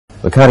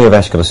The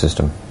cardiovascular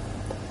system.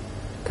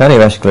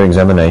 Cardiovascular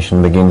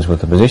examination begins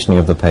with the positioning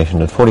of the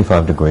patient at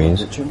 45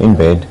 degrees in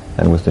bed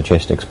and with the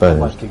chest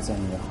exposed. I'd like to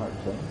examine your heart,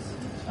 please.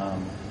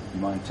 You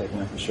mind taking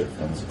off your shirt,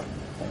 please?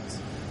 Thanks.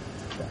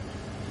 Okay.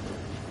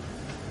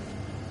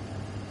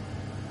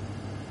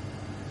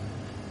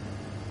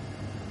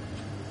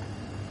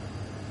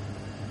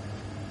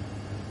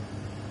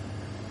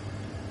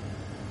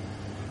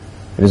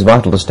 It is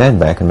vital to stand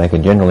back and make a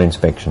general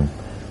inspection,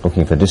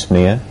 looking for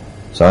dyspnea,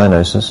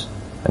 cyanosis,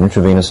 an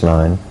intravenous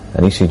line,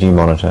 an ECG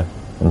monitor,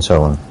 and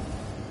so on.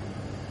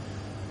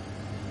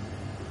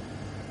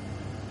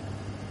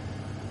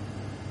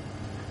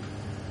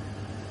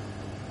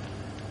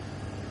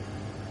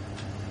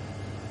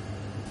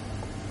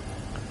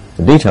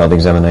 The detailed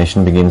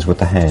examination begins with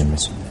the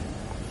hands.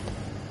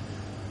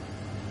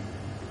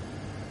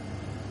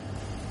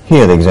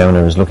 Here the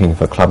examiner is looking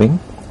for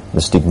clubbing,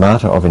 the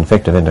stigmata of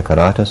infective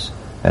endocarditis,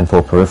 and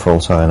for peripheral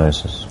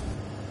cyanosis.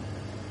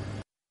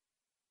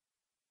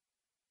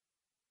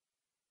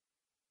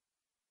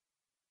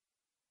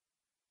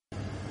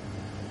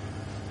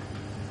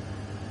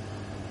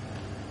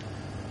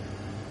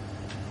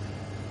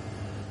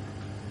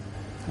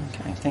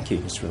 Okay, thank you.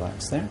 Just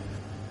relax there.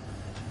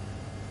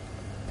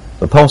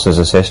 The pulse is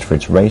assessed for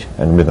its rate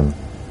and rhythm.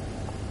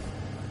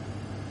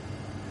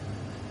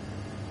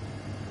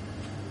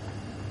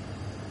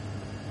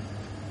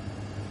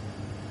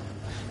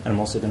 And I'm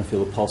also going to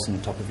feel the pulse in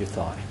the top of your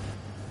thigh.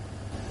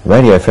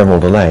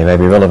 Radiofemoral delay may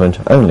be relevant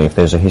only if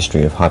there's a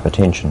history of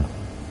hypertension.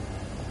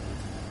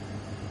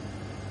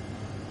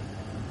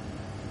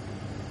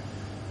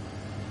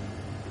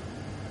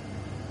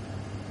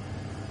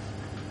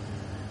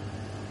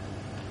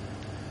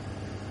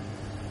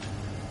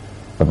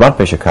 The blood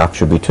pressure cuff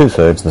should be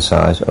 2/3 the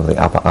size of the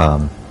upper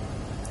arm.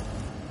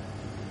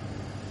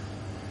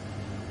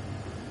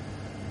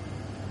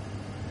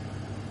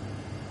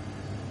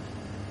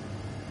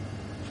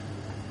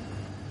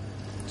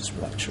 Just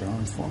relax your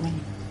arm for me.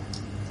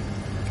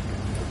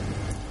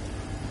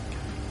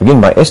 Begin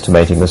by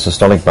estimating the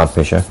systolic blood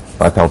pressure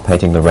by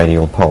palpating the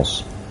radial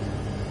pulse.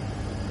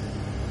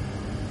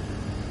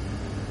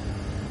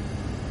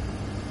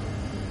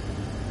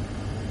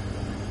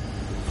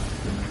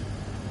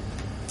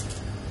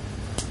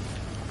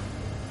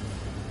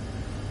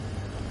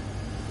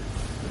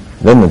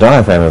 Then the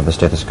diaphragm of the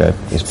stethoscope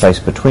is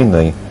placed between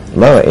the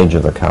lower edge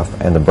of the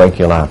cuff and the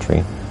brachial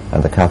artery,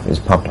 and the cuff is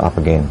pumped up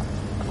again.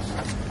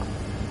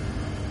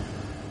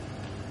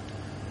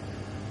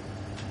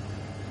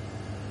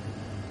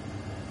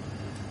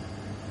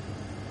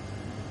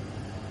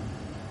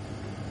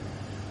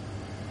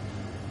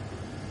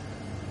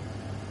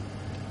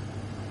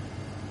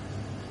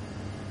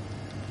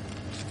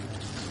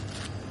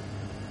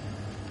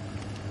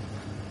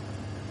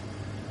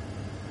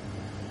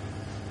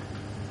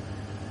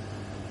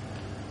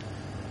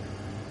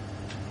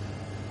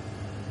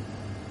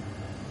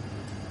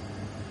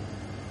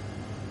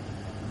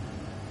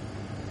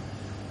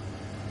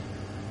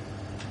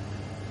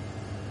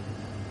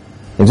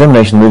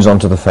 Examination moves on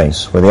to the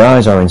face, where the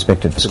eyes are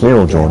inspected for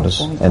scleral jaundice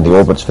and the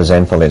orbits for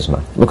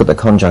xanthelasma. Look at the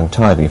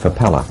conjunctivae for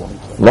pallor.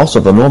 Loss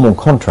of the normal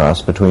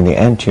contrast between the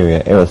anterior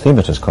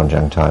erythematous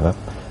conjunctiva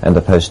and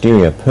the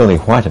posterior pearly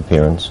white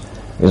appearance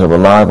is a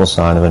reliable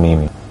sign of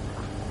anemia.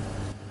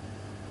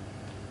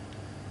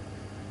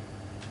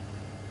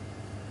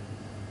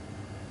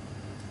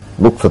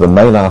 Look for the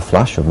malar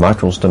flush of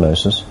mitral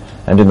stenosis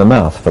and in the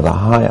mouth for the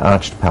high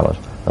arched palate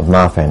of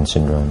Marfan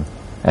syndrome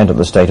and at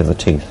the state of the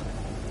teeth.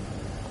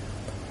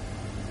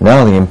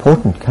 Now the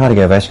important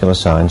cardiovascular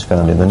signs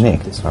found in the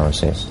neck are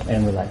assessed.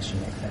 And relax your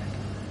neck back.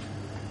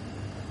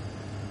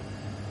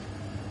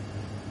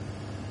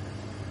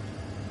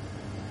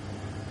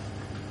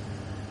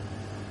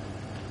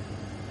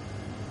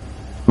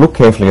 Look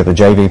carefully at the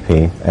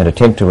JVP and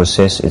attempt to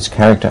assess its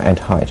character and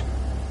height.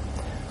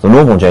 The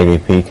normal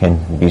JVP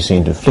can be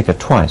seen to flicker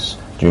twice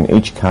during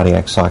each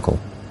cardiac cycle.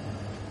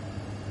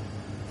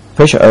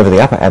 Pressure over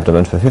the upper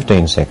abdomen for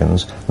 15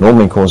 seconds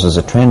normally causes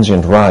a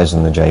transient rise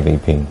in the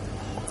JVP.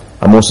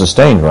 A more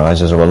sustained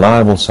rise is a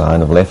reliable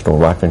sign of left or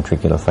right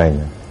ventricular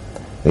failure,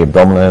 the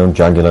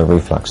abdomino-jugular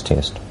reflux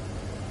test.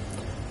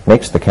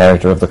 Next, the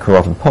character of the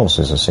carotid pulse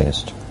is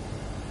assessed.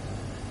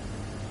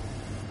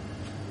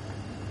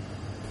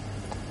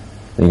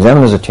 The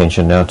examiner's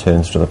attention now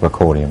turns to the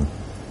precordium.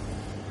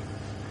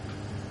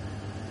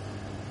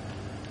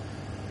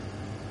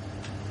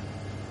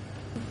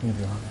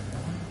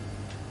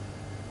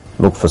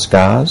 Look for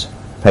scars,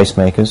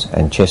 pacemakers,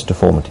 and chest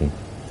deformity.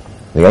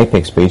 The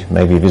apex beat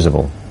may be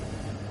visible.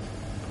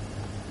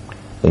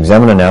 The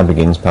examiner now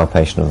begins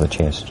palpation of the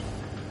chest.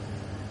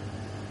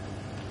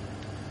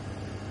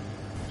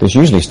 This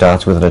usually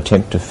starts with an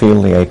attempt to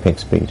feel the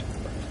apex beat,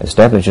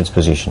 establish its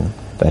position,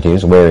 that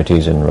is, where it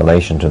is in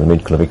relation to the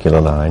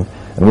midclavicular line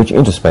and which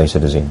interspace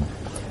it is in,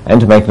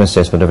 and to make an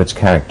assessment of its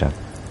character.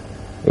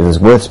 It is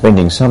worth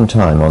spending some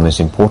time on this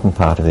important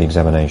part of the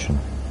examination.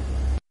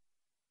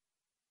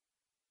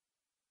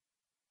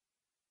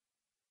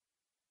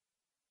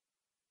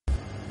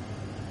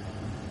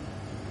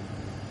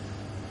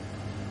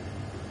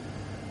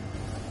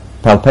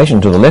 Palpation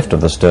to the left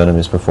of the sternum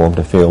is performed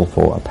to feel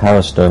for a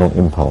parasternal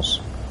impulse.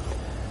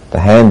 The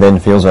hand then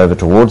feels over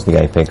towards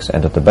the apex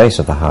and at the base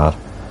of the heart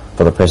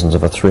for the presence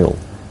of a thrill,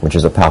 which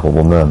is a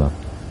palpable murmur.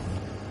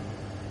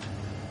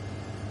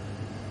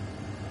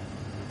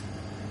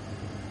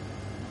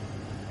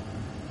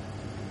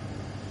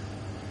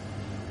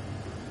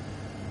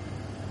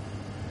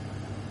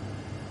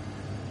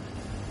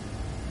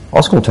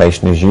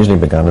 Auscultation is usually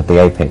begun at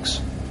the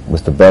apex,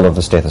 with the bell of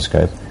the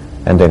stethoscope,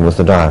 and then with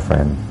the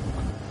diaphragm.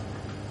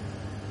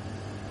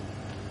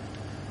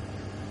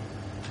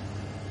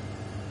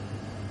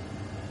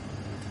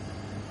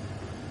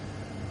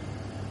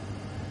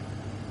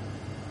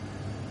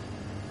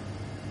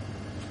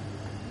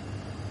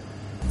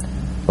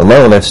 The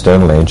lower left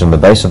sternal edge and the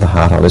base of the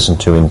heart are listened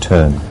to in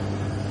turn.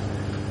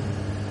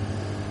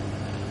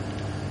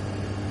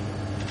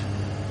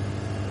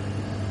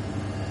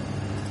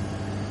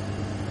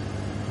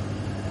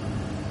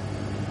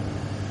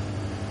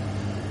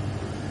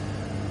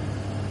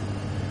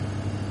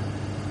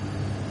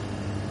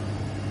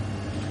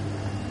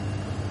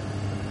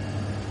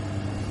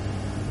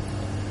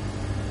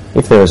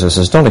 If there is a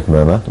systolic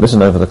murmur,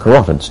 listen over the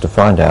carotids to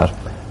find out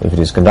if it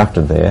is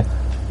conducted there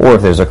or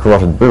if there is a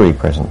carotid buoy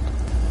present.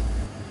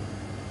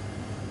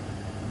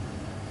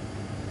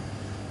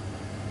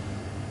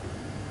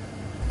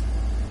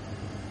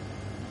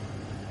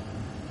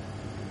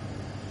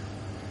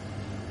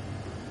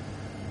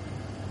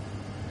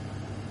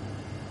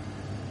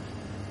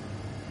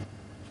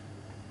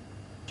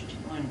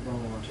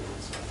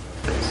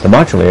 The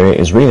mitral area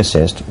is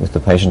reassessed with the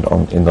patient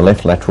in the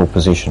left lateral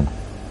position.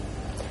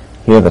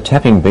 Here the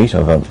tapping beat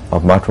of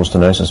mitral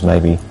stenosis may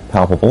be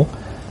palpable,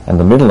 and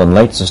the middle and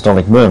late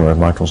systolic murmur of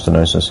mitral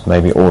stenosis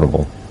may be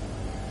audible.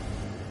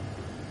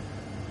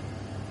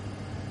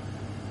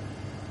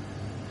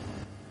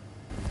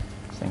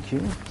 Thank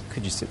you.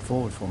 Could you sit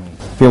forward for me?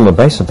 Feel the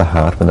base of the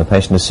heart when the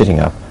patient is sitting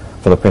up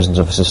for the presence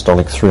of a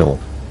systolic thrill.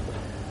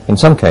 In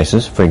some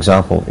cases, for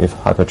example, if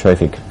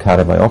hypertrophic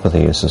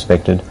cardiomyopathy is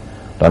suspected,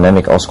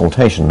 dynamic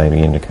auscultation may be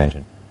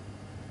indicated.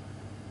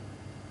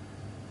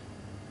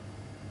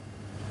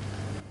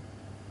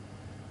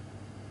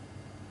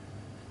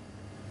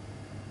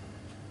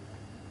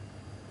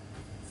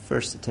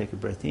 First, to take a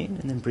breath in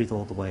and then breathe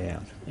all the way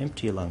out.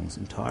 Empty your lungs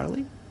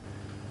entirely.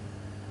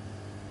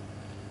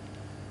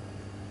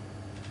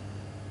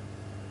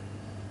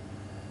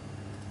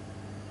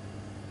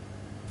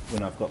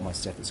 When I've got my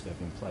stethoscope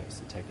in place,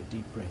 to take a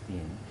deep breath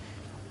in,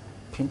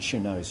 pinch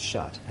your nose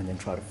shut, and then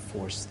try to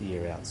force the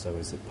air out so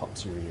as it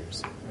pops your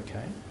ears.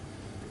 Okay?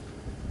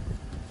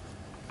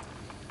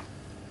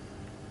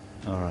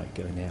 All right,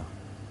 go now.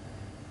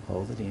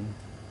 Hold it in.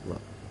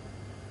 Look.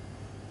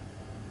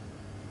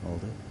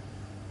 Hold it.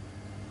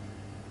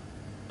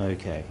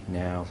 Okay,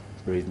 now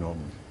breathe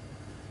normally.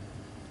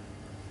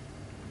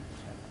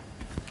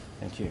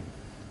 Thank you.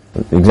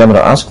 The examiner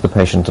asks the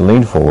patient to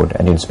lean forward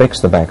and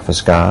inspects the back for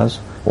scars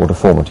or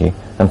deformity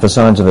and for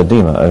signs of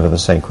edema over the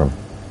sacrum.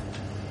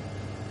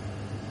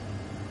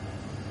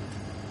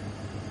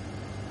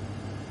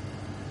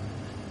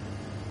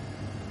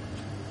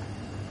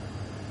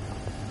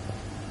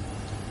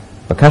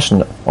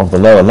 Percussion of the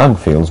lower lung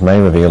fields may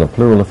reveal a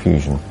pleural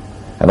effusion,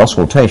 and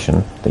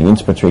auscultation, the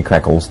inspiratory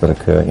crackles that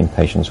occur in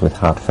patients with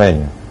heart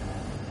failure.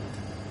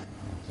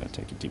 I'm going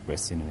to take a deep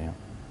breath in and out.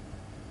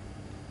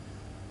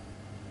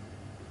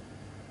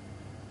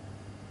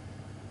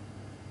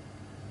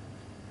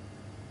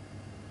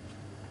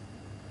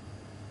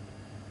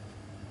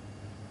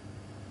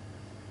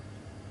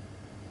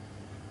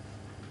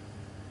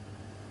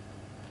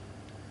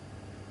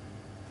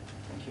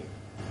 Thank you.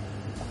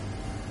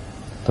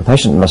 The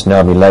patient must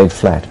now be laid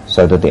flat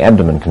so that the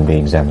abdomen can be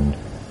examined.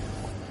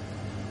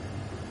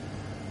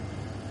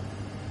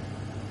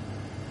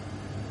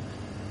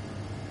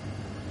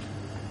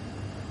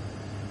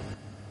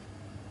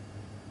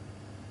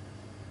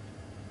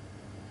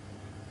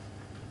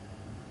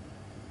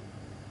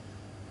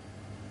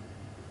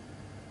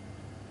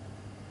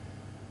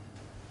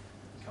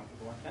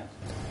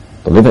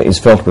 The liver is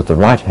felt with the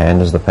right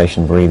hand as the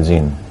patient breathes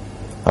in.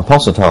 A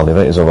pulsatile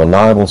liver is a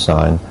reliable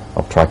sign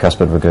of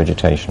tricuspid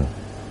regurgitation.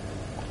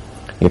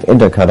 If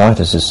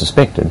endocarditis is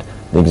suspected,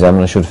 the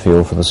examiner should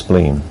feel for the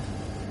spleen.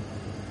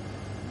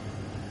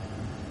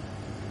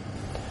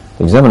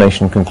 The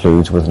examination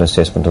concludes with an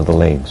assessment of the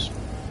legs.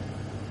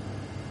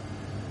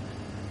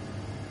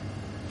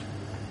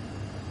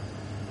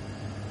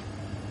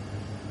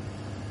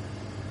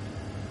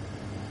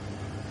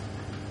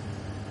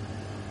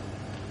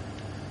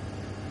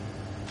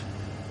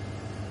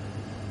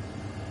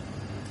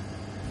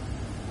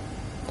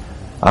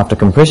 After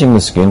compressing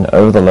the skin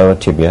over the lower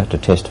tibia to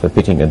test for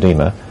pitting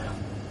edema,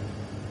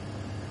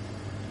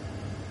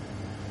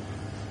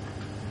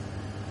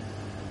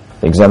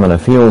 the examiner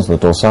feels the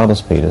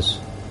dorsalis pedis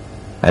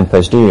and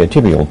posterior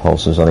tibial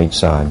pulses on each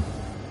side.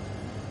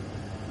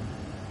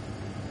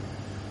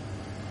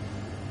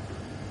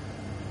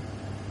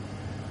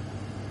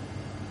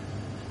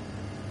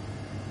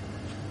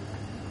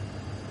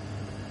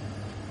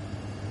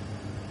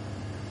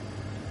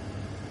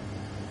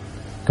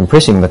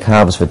 Compressing the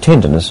calves for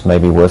tenderness may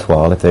be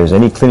worthwhile if there is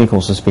any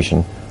clinical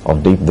suspicion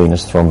of deep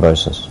venous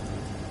thrombosis.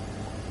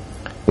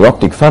 The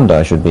optic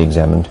fundi should be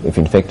examined if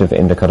infective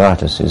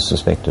endocarditis is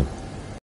suspected.